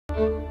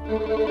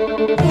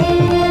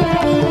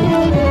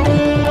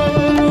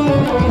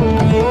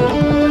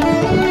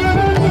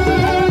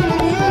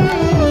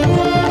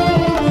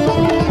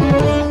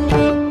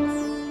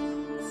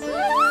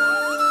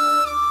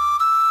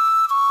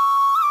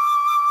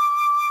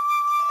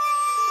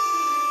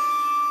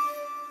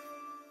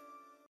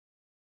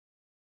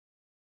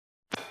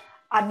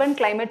Urban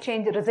Climate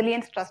Change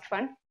Resilience Trust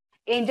Fund,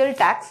 Angel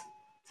Tax,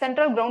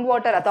 Central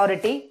Groundwater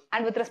Authority,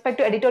 and with respect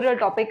to editorial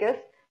topic is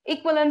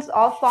equivalence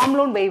of farm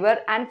loan waiver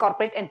and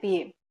corporate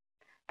NPA.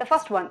 The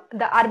first one,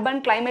 the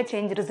Urban Climate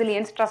Change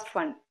Resilience Trust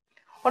Fund.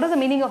 What is the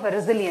meaning of a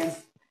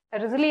resilience? A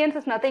resilience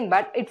is nothing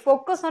but it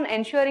focuses on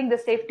ensuring the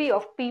safety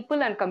of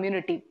people and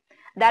community,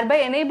 thereby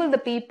enable the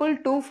people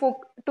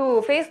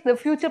to face the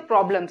future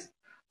problems.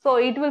 So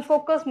it will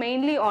focus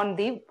mainly on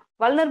the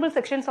vulnerable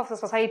sections of the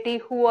society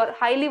who are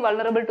highly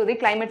vulnerable to the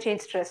climate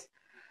change stress.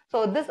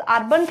 So this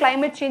Urban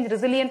Climate Change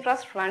Resilient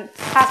Trust Fund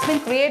has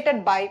been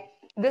created by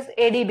this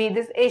ADB,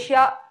 this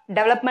Asia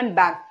Development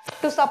Bank,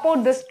 to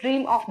support this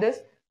dream of this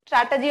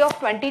strategy of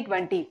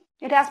 2020.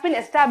 It has been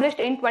established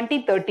in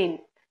 2013.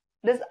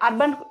 This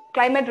Urban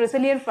Climate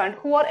Resilient Fund,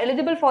 who are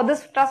eligible for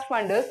this trust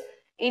fund is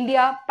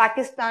India,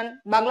 Pakistan,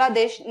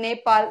 Bangladesh,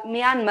 Nepal,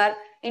 Myanmar,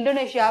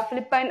 Indonesia,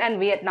 Philippines and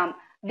Vietnam.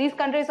 These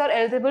countries are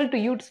eligible to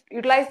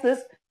utilize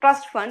this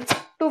trust fund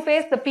to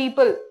face the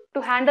people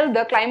to handle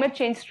the climate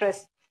change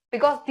stress,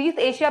 because these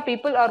Asia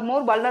people are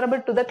more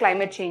vulnerable to the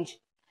climate change.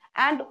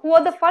 And who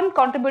are the fund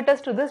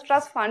contributors to this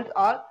trust fund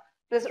are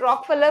this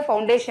Rockefeller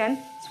Foundation,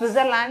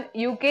 Switzerland,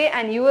 UK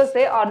and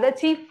USA are the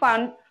chief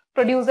fund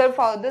producer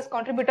for this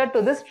contributor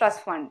to this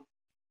trust fund.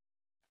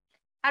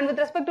 And with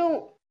respect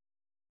to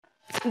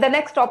the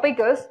next topic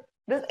is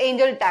this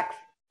angel tax.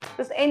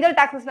 This angel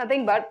tax is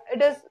nothing but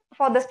it is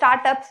for the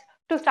startups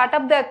to start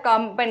up their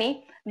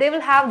company. They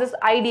will have this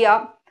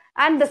idea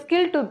and the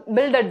skill to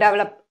build and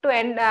develop to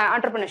end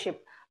entrepreneurship,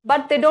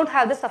 but they don't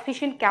have the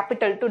sufficient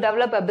capital to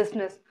develop a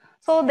business.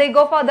 So they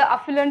go for the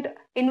affluent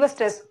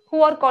investors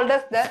who are called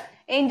as the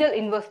angel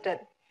investor.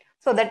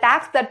 So the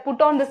tax that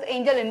put on this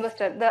angel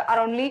investor, there are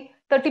only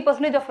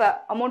 30% of the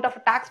amount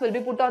of tax will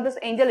be put on this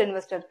angel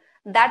investor.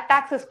 That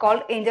tax is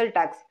called angel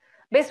tax.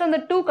 Based on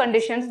the two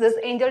conditions, this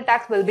angel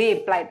tax will be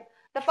applied.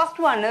 The first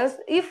one is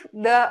if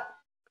the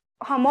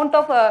amount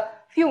of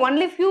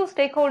only few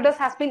stakeholders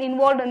has been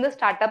involved in the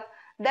startup,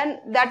 then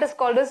that is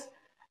called as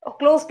a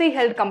closely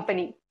held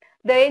company.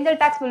 The angel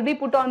tax will be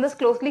put on this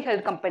closely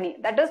held company.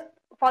 That is,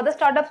 for the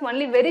startups,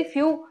 only very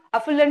few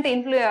affluent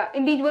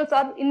individuals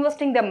are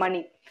investing their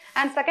money.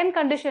 And second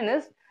condition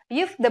is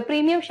if the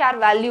premium share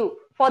value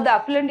for the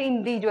affluent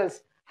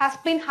individuals has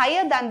been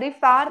higher than the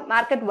fair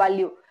market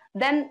value,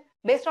 then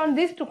based on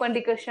these two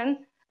conditions,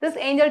 this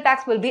angel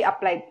tax will be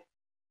applied.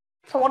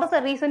 So what is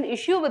the recent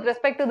issue with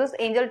respect to this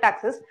angel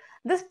taxes?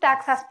 This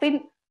tax has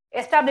been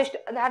established,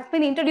 has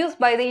been introduced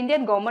by the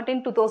Indian government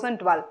in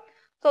 2012.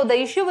 So the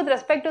issue with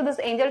respect to this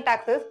angel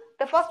taxes,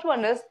 the first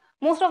one is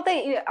most of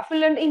the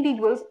affluent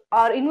individuals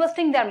are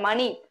investing their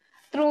money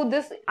through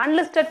this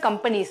unlisted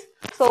companies.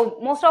 So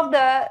most of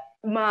the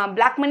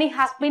black money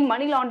has been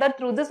money laundered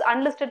through this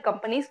unlisted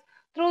companies,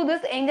 through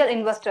this angel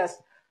investors.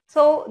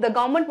 So the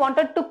government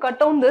wanted to cut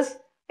down this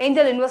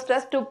angel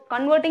investors to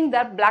converting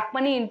their black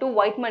money into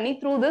white money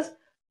through this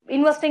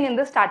investing in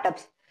the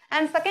startups.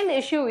 And second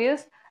issue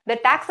is the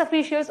tax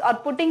officials are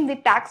putting the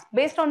tax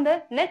based on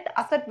the net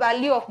asset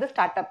value of the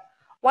startup.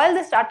 While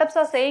the startups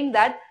are saying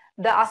that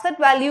the asset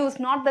value is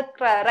not the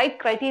right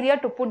criteria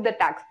to put the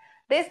tax,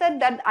 they said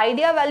that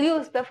idea value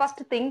is the first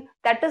thing,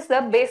 that is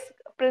the base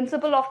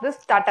principle of this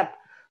startup.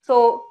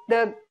 So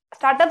the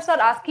startups are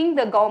asking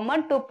the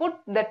government to put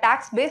the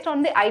tax based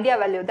on the idea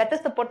value, that is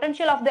the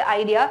potential of the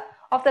idea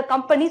of the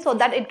company, so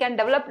that it can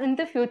develop in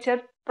the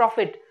future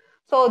profit.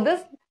 So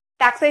this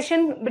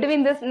taxation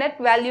between this net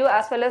value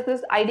as well as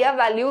this idea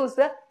value is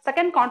the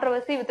second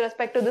controversy with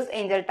respect to this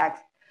angel tax.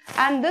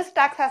 And this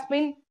tax has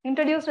been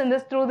introduced in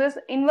this through this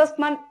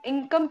investment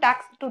income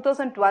tax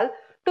 2012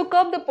 to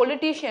curb the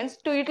politicians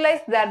to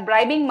utilize their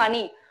bribing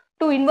money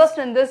to invest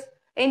in this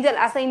angel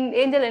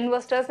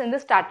investors in the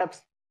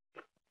startups.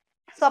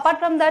 So apart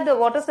from that,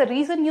 what is the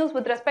recent news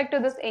with respect to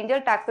this angel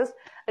taxes?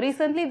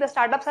 Recently, the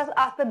startups has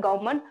asked the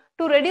government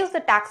to reduce the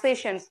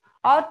taxations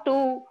or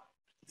to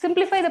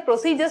simplify the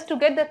procedures to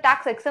get the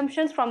tax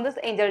exemptions from this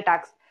angel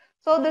tax.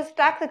 So this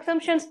tax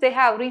exemptions they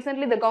have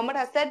recently, the government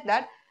has said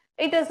that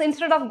it is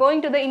instead of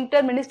going to the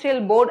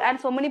interministerial board and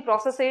so many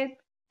processes,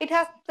 it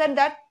has said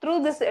that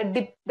through this,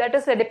 that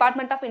is the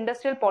Department of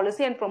Industrial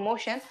Policy and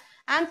Promotion,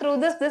 and through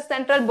this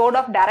Central Board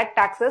of Direct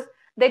Taxes,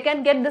 they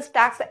can get this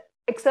tax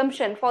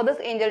exemption for this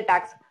angel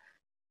tax.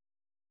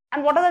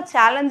 And what are the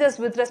challenges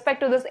with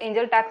respect to this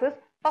angel taxes?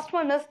 First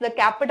one is the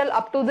capital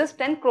up to this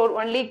 10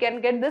 crore only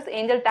can get this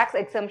angel tax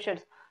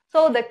exemptions.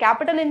 So the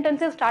capital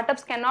intensive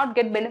startups cannot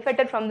get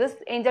benefited from this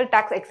angel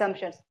tax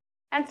exemptions.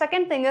 And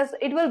second thing is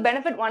it will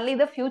benefit only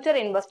the future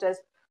investors.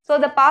 So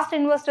the past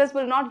investors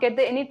will not get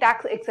any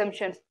tax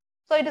exemptions.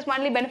 So it is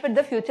only benefit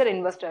the future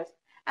investors.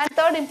 And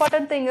third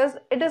important thing is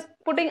it is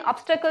putting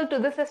obstacle to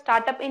this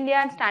Startup India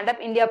and Stand Up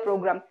India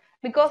program,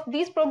 because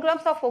these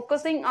programs are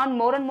focusing on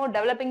more and more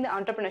developing the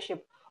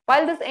entrepreneurship,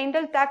 while this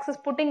angel tax is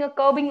putting a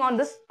curbing on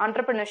this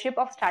entrepreneurship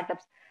of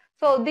startups.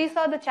 So these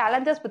are the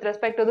challenges with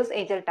respect to this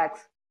angel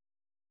tax.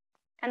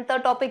 And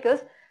third topic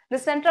is the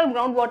Central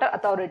Groundwater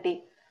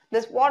Authority.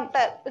 This water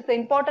is the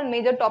important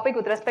major topic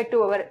with respect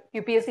to our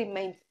UPSC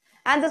mains.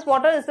 And this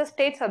water is the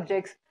state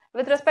subjects.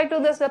 With respect to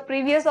this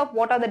previous of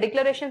what are the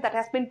declarations that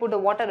has been put the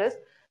water is,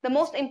 the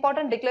most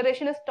important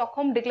declaration is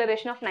Stockholm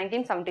Declaration of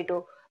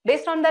 1972.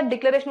 Based on that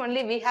declaration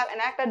only we have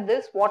enacted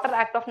this Water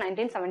Act of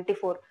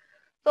 1974.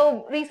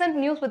 So recent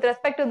news with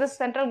respect to this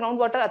Central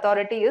Groundwater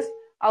Authority is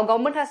our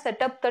government has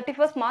set up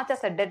 31st March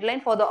as a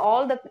deadline for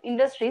all the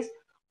industries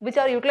which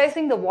are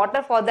utilizing the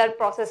water for their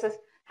processes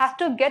has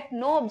to get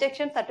no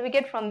objection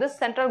certificate from this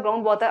Central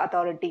Groundwater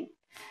Authority.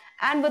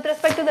 And with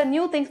respect to the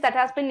new things that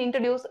has been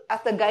introduced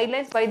as the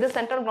guidelines by the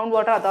Central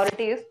Groundwater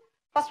Authority is,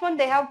 first one,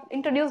 they have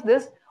introduced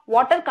this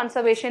water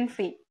conservation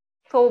fee.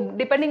 So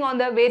depending on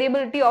the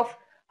variability of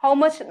how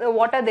much the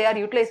water they are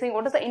utilizing,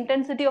 what is the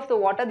intensity of the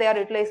water they are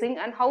utilizing,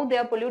 and how they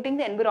are polluting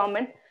the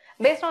environment,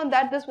 based on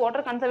that this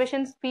water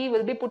conservation fee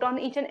will be put on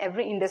each and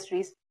every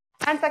industries.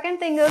 And second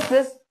thing is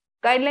this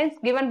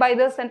guidelines given by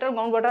the Central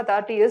Groundwater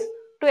Authority is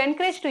to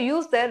encourage to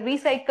use their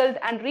recycled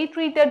and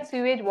retreated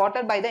sewage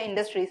water by the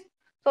industries.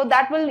 So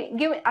that will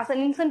give as an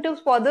incentive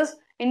for this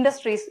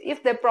industries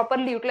if they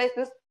properly utilize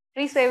this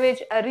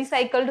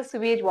recycled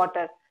sewage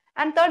water.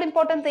 And third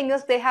important thing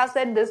is they have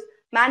said this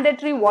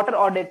mandatory water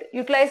audit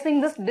utilizing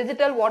this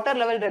digital water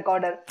level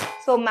recorder.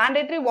 So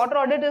mandatory water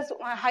audit is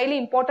a highly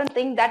important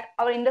thing that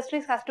our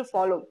industries has to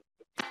follow.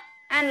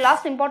 And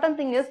last important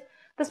thing is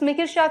this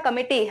Mikirshah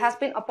committee has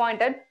been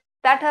appointed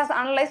that has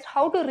analyzed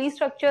how to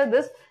restructure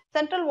this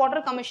Central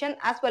Water Commission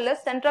as well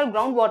as Central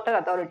Groundwater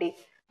Authority.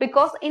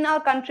 Because in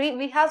our country,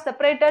 we have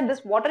separated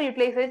this water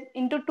utilization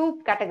into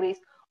two categories.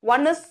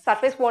 One is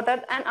surface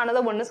water and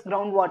another one is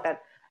groundwater.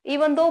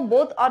 Even though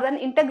both are an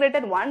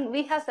integrated one,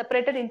 we have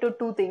separated into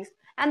two things.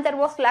 And there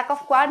was lack of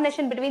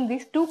coordination between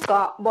these two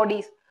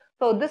bodies.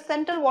 So this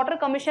Central Water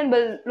Commission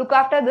will look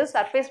after this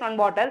surface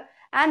groundwater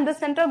and the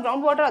Central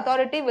Groundwater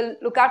Authority will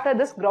look after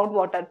this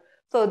groundwater.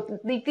 So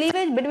the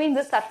cleavage between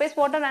the surface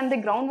water and the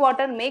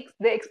groundwater makes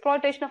the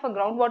exploitation of a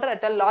groundwater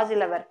at a large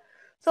level.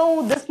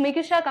 So this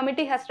Mikirshah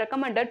committee has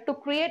recommended to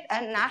create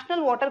a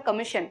National Water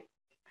Commission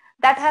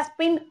that has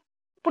been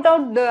put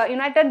out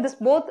united this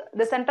both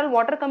the Central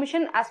Water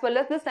Commission as well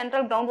as the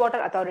Central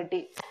Groundwater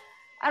Authority.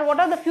 And what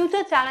are the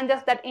future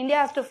challenges that India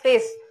has to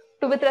face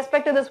with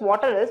respect to this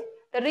water is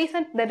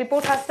the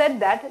report has said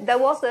that there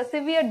was a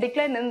severe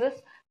decline in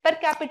this per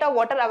capita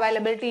water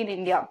availability in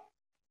India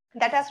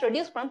that has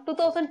reduced from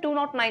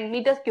 2,209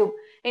 meters cube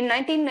in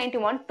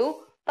 1991 to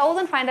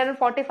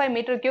 1,545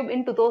 meter cube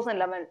in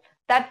 2011.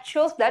 That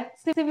shows that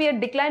severe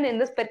decline in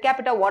this per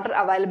capita water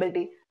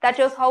availability. That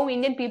shows how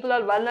Indian people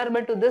are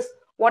vulnerable to this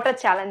water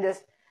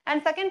challenges.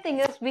 And second thing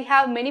is we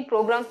have many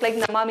programs like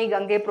Namami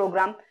Gange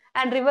program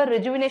and river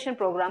rejuvenation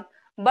program.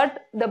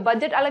 But the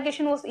budget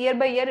allocation was year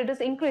by year, it is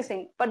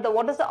increasing. But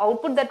what is the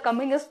output that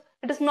coming is,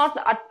 it is not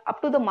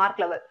up to the mark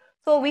level.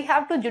 So we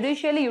have to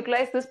judicially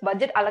utilize this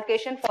budget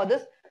allocation for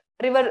this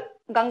river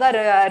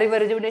river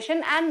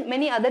rejuvenation and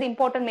many other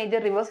important major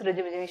rivers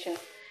rejuvenation.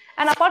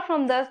 And apart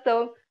from this,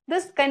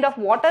 this kind of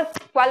water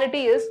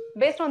quality is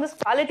based on this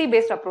quality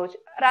based approach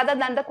rather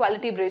than the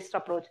quality based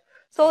approach.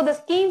 So the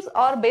schemes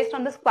are based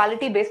on this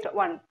quality based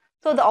one.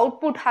 So the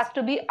output has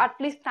to be at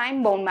least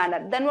time bound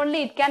manner. Then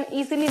only it can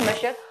easily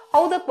measure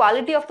how the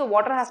quality of the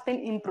water has been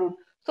improved.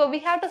 So we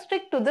have to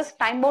stick to this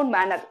time bound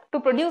manner to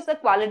produce the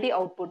quality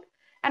output.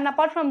 And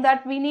apart from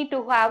that, we need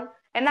to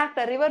enact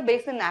a River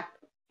Basin Act,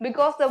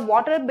 because the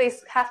water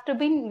base has to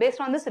be based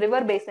on this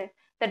river basin.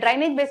 The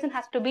drainage basin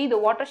has to be, the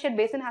watershed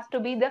basin has to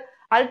be the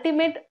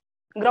ultimate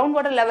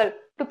groundwater level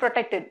to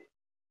protect it.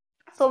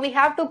 So we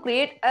have to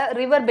create a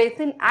River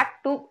Basin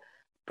Act to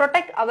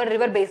protect our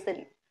river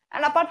basin.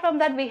 And apart from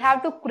that, we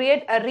have to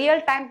create a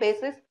real-time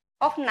basis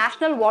of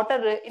national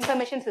water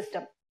information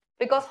system,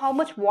 because how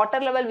much water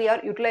level we are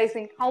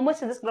utilizing, how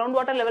much this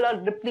groundwater level are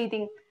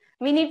depleting.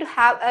 We need to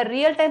have a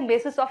real-time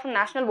basis of a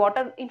national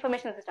water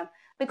information system,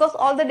 because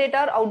all the data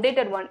are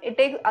outdated one. It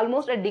takes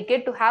almost a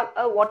decade to have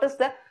what is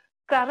the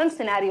current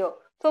scenario.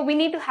 So we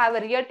need to have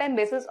a real-time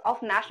basis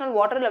of national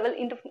water level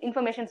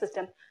information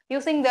system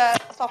using the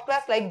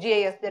softwares like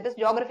GIS, that is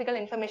Geographical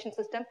Information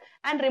System,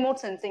 and remote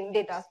sensing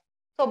data.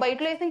 So by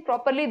utilizing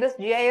properly this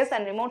GIS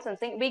and remote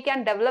sensing, we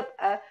can develop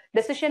a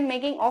decision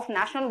making of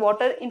national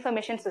water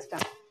information system.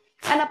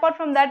 And apart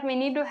from that, we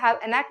need to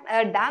enact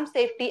a Dam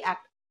Safety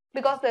Act,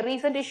 because the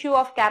recent issue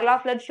of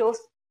Kerala flood shows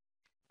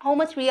how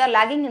much we are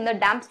lagging in the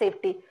dam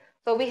safety.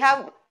 So we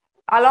have,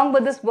 along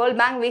with this World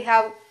Bank, we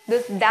have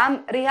this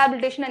dam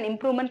rehabilitation and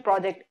improvement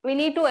project. We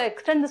need to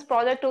extend this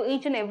project to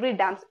each and every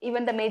dams,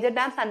 even the major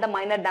dams and the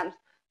minor dams,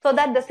 so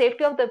that the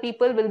safety of the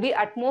people will be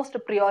utmost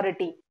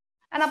priority.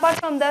 And apart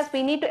from this,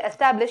 we need to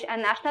establish a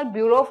National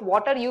Bureau of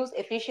Water Use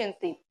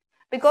Efficiency,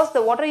 because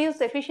the water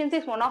use efficiency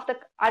is one of the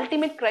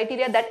ultimate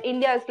criteria that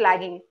India is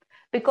lagging,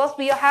 because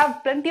we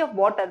have plenty of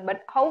water,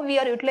 but how we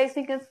are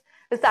utilizing is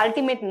the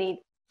ultimate need.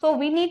 So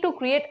we need to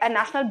create a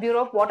National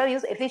Bureau of Water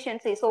Use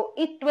Efficiency, so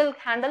it will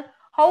handle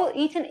how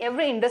each and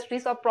every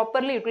industries are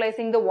properly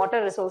utilizing the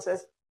water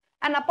resources.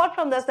 And apart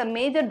from this, the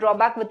major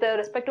drawback with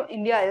respect to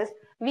India is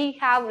we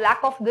have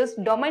lack of this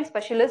domain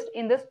specialist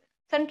in this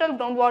Central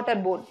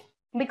Groundwater Board,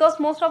 because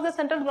most of the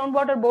Central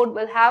Groundwater Board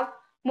will have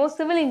more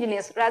civil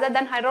engineers rather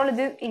than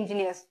hydrology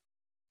engineers.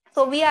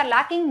 So we are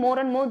lacking more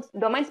and more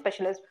domain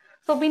specialists.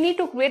 So we need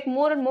to create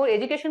more and more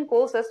education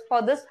courses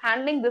for this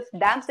handling this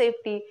dam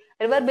safety,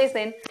 river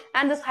basin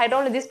and this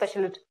hydrology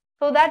specialist,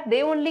 so that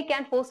they only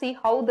can foresee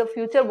how the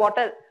future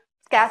water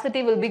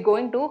scarcity will be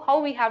going to,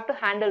 how we have to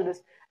handle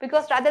this.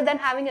 Because rather than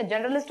having a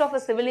generalist of a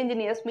civil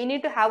engineers, we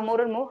need to have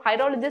more and more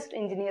hydrologist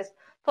engineers,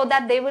 so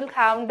that they will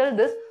handle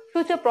this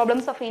future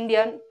problems of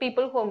Indian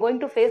people who are going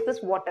to face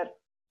this water.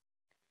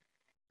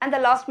 And the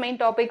last main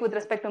topic with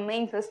respect to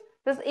mains is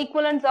this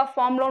equivalence of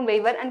farm loan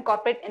waiver and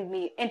corporate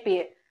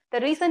NPA. The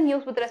recent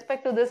news with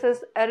respect to this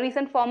is a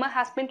recent farmer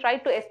has been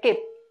tried to escape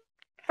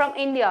from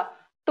India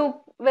to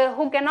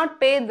who cannot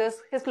pay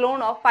this his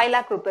loan of 5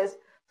 lakh rupees.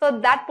 So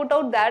that put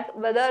out that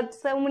whether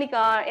so many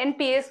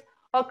NPAs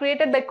are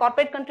created by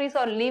corporate countries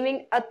or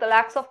leaving at the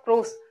lakhs of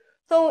crores.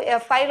 So a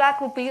 5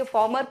 lakh rupee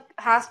farmer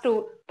has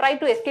to try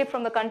to escape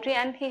from the country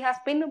and he has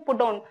been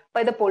put on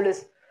by the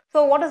police.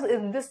 So what is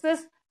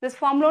this? This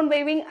farm loan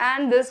waiving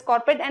and this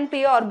corporate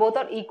NPA are both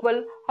are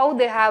equal, how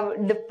they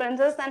have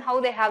differences and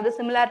how they have the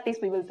similarities,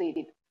 we will see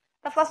it.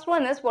 The first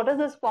one is, what is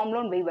this farm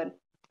loan waiver?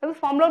 The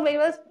farm loan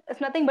waiver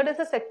is nothing but it's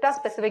a sector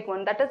specific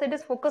one. That is, it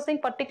is focusing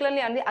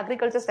particularly on the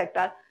agriculture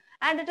sector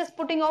and it is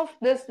putting off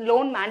this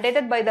loan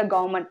mandated by the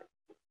government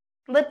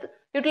with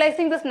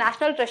utilizing this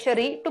national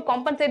treasury to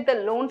compensate the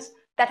loans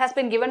that has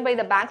been given by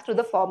the banks to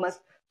the farmers.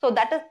 So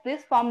that is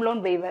this farm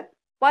loan waiver.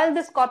 While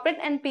this corporate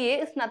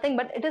NPA is nothing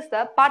but it is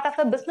the part of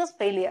a business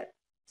failure.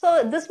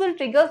 So this will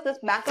trigger this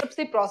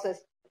bankruptcy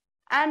process.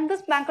 And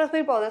this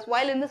bankruptcy process,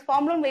 while in this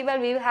farm loan waiver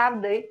we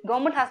have the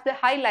government has the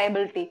high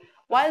liability.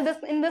 While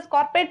in this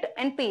corporate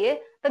NPA,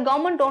 the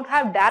government don't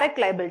have direct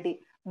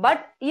liability.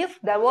 But if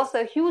there was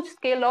a huge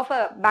scale of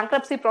a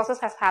bankruptcy process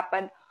has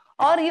happened,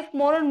 or if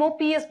more and more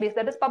PSBs,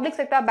 that is public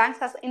sector banks,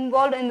 has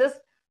involved in this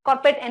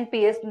corporate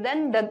NPAs,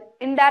 then the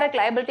indirect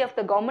liability of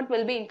the government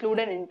will be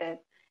included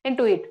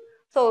into it.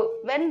 So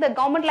when the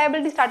government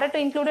liability started to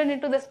include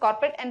into this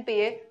corporate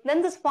NPA,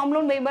 then this farm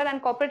loan waiver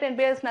and corporate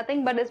NPA is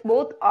nothing but is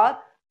both are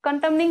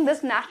containing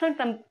this national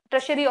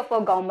treasury of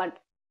our government.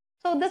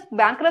 So this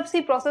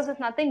bankruptcy process is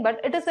nothing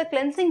but it is a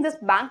cleansing this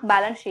bank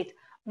balance sheet.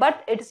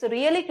 But it is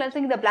really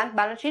cleansing the blank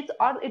balance sheets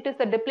or it is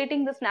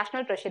depleting this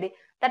national treasury.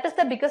 That is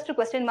the biggest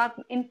question mark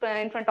in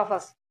front of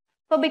us.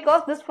 So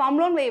because this farm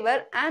loan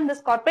waiver and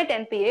this corporate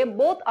NPA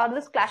both are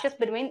this clashes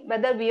between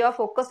whether we are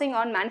focusing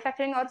on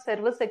manufacturing or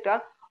service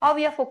sector or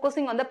we are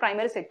focusing on the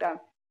primary sector.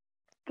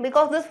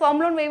 Because this farm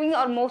loan waiving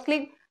are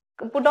mostly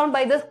put on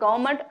by this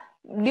government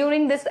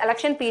during this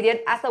election period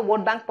as a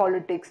vote bank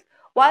politics.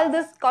 While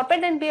this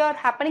corporate NPA are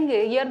happening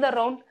year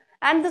round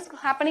and this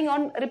happening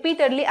on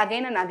repeatedly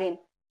again and again.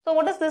 So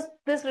what is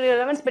this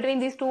relevance between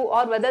these two,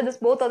 or whether this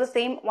both are the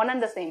same, one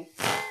and the same?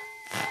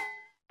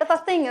 The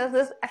first thing is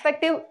this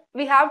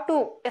we have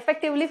to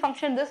effectively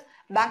function this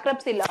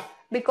bankruptcy law,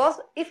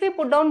 because if we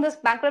put down this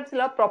bankruptcy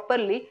law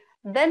properly,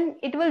 then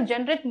it will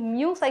generate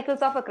new cycles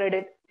of a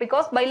credit,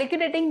 because by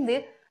liquidating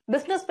the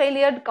business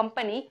failure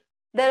company,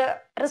 the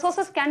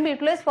resources can be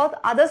utilized for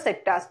other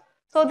sectors.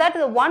 So that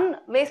the one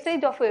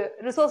wastage of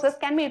resources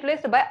can be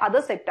utilized by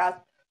other sectors.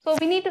 So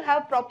we need to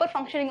have proper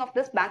functioning of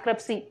this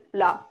bankruptcy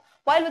law.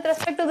 While with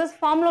respect to this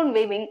farm loan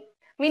waiving,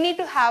 we need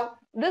to have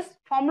this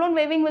farm loan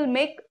waiving will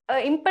make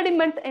an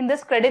impediment in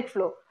this credit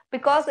flow,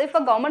 because if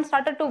a government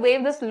started to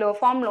waive this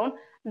farm loan,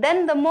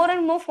 then the more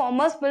and more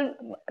farmers will,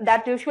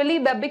 that usually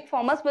the big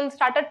farmers will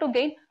started to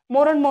gain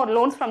more and more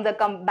loans from the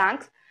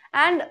banks,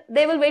 and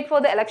they will wait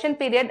for the election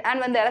period, and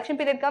when the election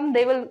period comes,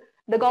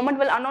 the government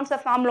will announce a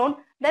farm loan,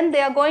 then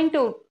they are going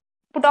to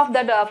put off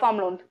that farm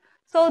loan.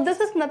 So this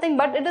is nothing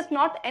but it is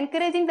not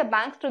encouraging the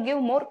banks to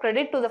give more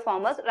credit to the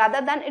farmers,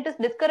 rather than it is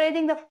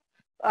discouraging the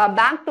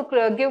bank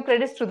to give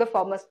credits to the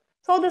farmers.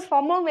 So this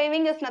farm loan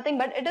waiving is nothing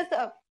but it is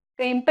an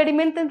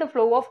impediment in the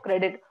flow of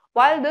credit.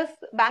 While this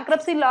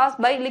bankruptcy laws,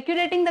 by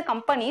liquidating the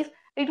companies,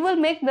 it will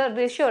make the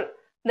ratio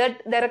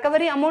that the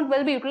recovery amount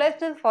will be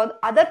utilized for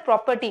other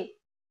property,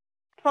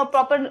 for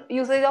proper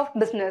usage of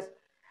business.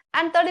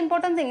 And third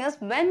important thing is,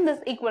 when this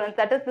equivalence,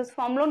 that is this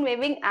farm loan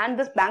waiving and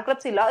this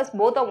bankruptcy law is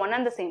both are one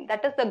and the same,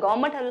 that is the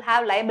government will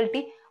have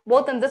liability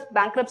both in this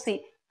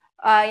bankruptcy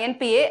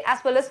NPA as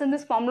well as in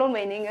this farm loan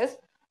waiving, is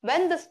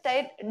when the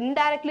state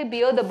indirectly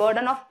bear the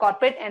burden of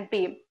corporate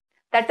NPA.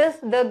 That is,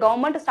 the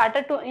government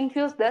started to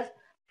infuse this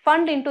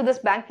fund into this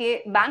bank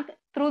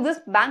through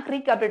this bank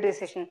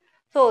recapitalization.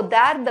 So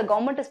there the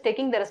government is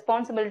taking the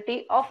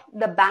responsibility of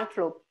the bank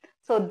flow.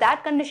 So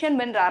that condition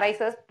when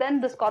arises,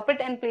 then this corporate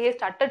NPA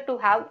started to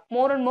have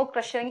more and more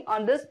crushing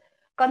on this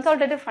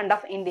consolidated fund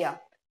of India.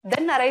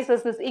 Then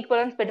arises this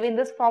equivalence between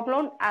this farm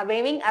loan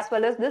waiving as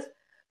well as this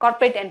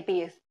corporate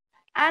NPAs.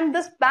 And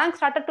this bank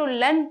started to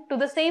lend to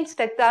the same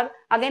sector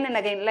again and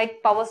again,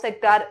 like power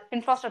sector,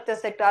 infrastructure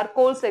sector,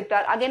 coal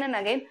sector, again and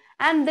again.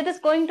 And that is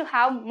going to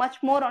have much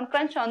more on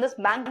crunch on this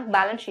bank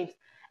balance sheets.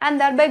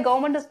 And thereby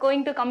government is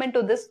going to come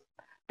into this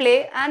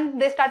play,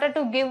 and they started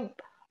to give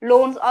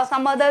loans or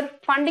some other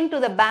funding to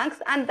the banks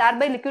and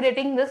thereby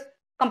liquidating these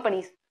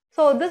companies.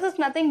 So this is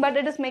nothing but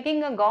it is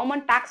making a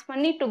government tax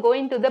money to go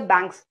into the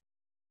banks.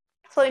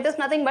 So it is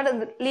nothing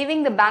but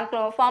leaving the bank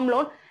loan, farm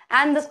loan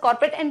and this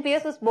corporate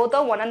NPS is both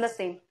are one and the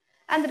same.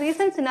 And the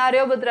recent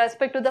scenario with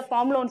respect to the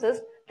farm loans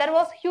is there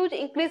was huge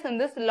increase in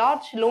this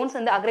large loans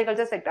in the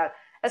agriculture sector,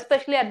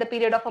 especially at the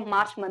period of a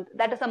March month,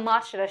 that is a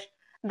March rush.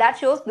 That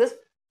shows this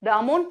the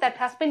amount that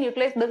has been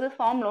utilized by this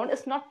farm loan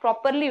is not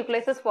properly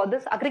utilized for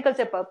this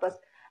agriculture purpose.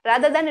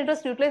 Rather than it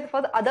was utilized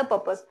for the other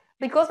purpose,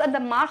 because at the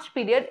March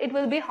period it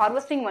will be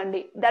harvesting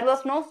only. There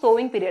was no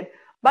sowing period.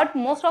 But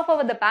most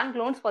of the bank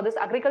loans for this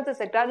agriculture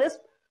sector is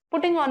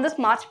putting on this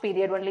March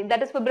period only.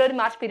 That is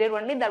February-March period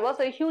only. There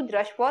was a huge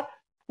rush for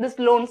this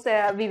loans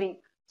weaving.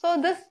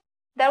 So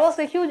there was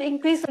a huge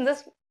increase in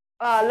this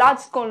large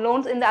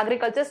loans in the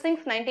agriculture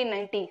since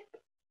 1990.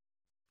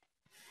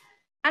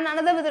 And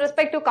another with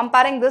respect to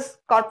comparing this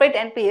corporate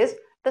NPS,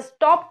 the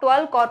top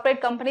 12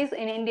 corporate companies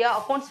in India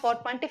accounts for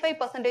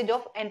 25%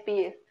 of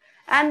NPS.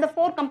 And the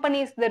 4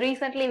 companies that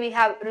recently we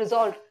have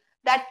resolved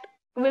that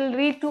will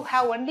lead to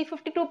have only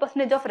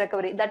 52% of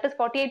recovery. That is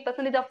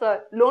 48% of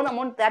the loan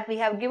amount that we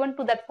have given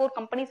to that 4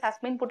 companies has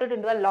been put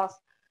into a loss.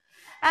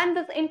 And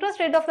this interest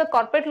rate of the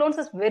corporate loans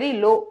is very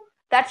low.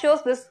 That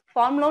shows this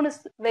farm loan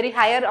is very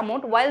higher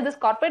amount, while this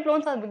corporate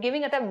loans are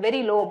giving at a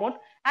very low amount,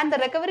 and the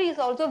recovery is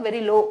also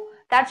very low.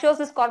 That shows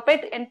this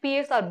corporate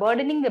NPAs are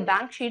burdening the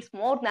bank sheets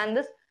more than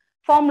this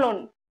farm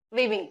loan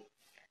waiving.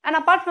 And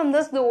apart from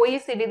this, the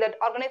OECD, that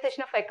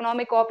Organization of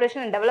Economic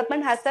Cooperation and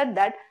Development, has said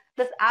that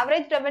this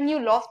average revenue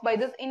lost by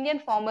this Indian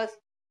farmers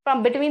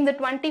from between the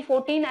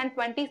 2014 and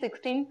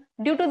 2016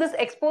 due to this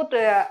export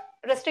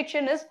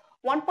restriction is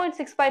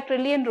 1.65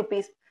 trillion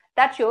rupees.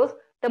 That shows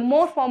the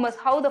more farmers,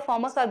 how the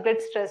farmers are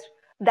get stressed.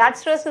 That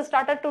stress has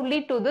started to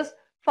lead to this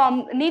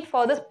need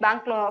for this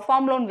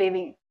farm loan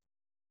waiving.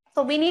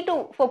 So we need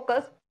to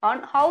focus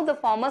on how the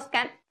farmers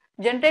can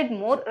generate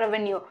more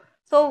revenue.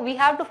 So we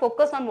have to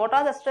focus on what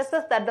are the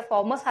stresses that the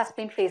farmers has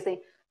been facing.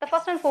 The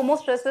first and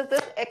foremost stress is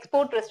this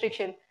export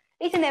restriction.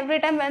 Each and every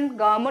time when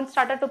government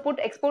started to put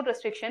export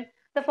restriction,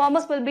 the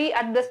farmers will be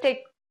at the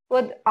stake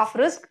of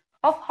risk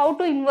of how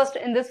to invest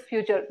in this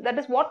future. That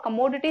is what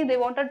commodity they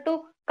wanted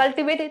to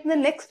cultivate in the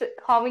next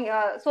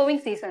sowing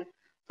season.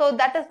 So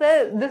that is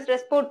this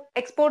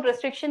export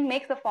restriction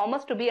makes the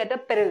farmers to be at a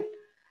peril.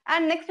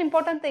 And next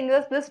important thing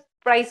is this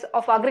price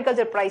of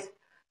agriculture price.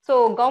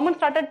 So government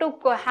started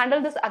to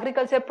handle this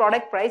agriculture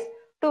product price.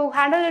 To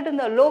handle it in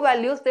the low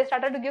values, they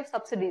started to give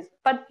subsidies.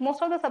 But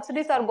most of the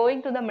subsidies are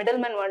going to the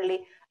middlemen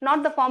only.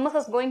 Not the farmers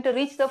is going to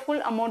reach the full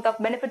amount of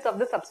benefits of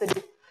the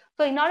subsidies.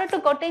 So in order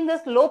to contain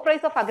this low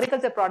price of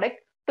agriculture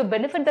product to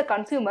benefit the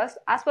consumers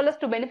as well as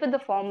to benefit the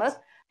farmers,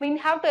 we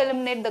have to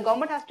eliminate, the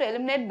government has to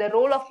eliminate the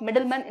role of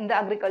middlemen in the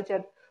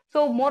agriculture.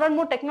 So more and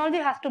more technology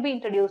has to be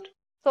introduced.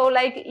 So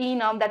like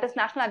e-NAM, that is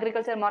National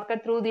Agriculture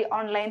Market through the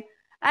online,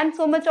 and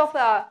so much of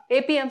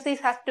APMCs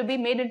has to be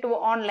made into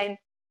online.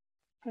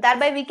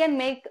 Thereby we can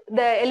make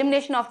the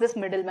elimination of this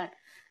middleman.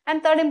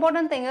 And third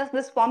important thing is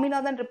this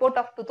Swaminathan report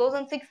of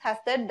 2006 has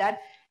said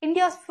that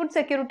India's food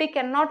security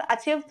cannot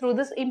achieve through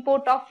this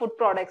import of food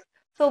products.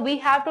 So we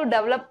have to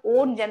develop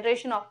own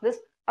generation of this,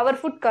 our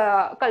food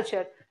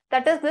culture.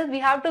 That is this, we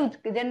have to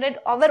generate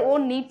our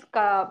own needs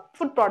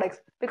food products.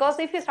 Because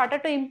if we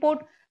started to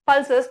import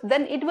pulses,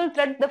 then it will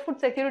threaten the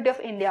food security of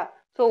India.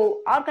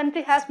 So our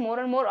country has more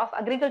and more of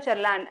agriculture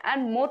land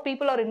and more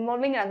people are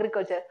involving in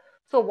agriculture.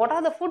 So what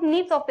are the food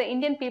needs of the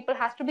Indian people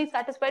has to be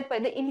satisfied by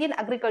the Indian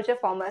agriculture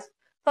farmers.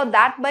 So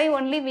that by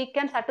only we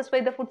can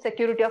satisfy the food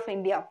security of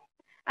India.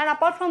 And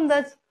apart from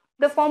this,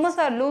 the farmers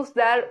are lose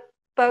their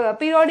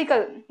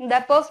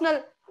their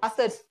personal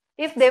assets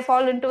if they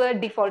fall into a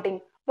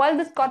defaulting. While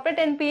this corporate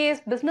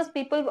NPAs, business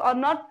people are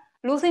not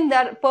losing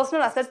their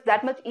personal assets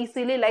that much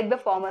easily like the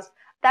farmers.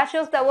 That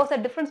shows there was a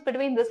difference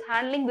between this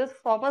handling this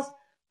farmers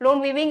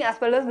loan waiving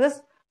as well as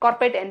this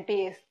corporate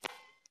NPAs.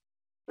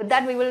 With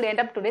that, we will end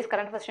up today's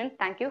current question.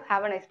 Thank you.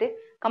 Have a nice day.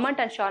 Comment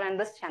and share on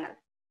this channel.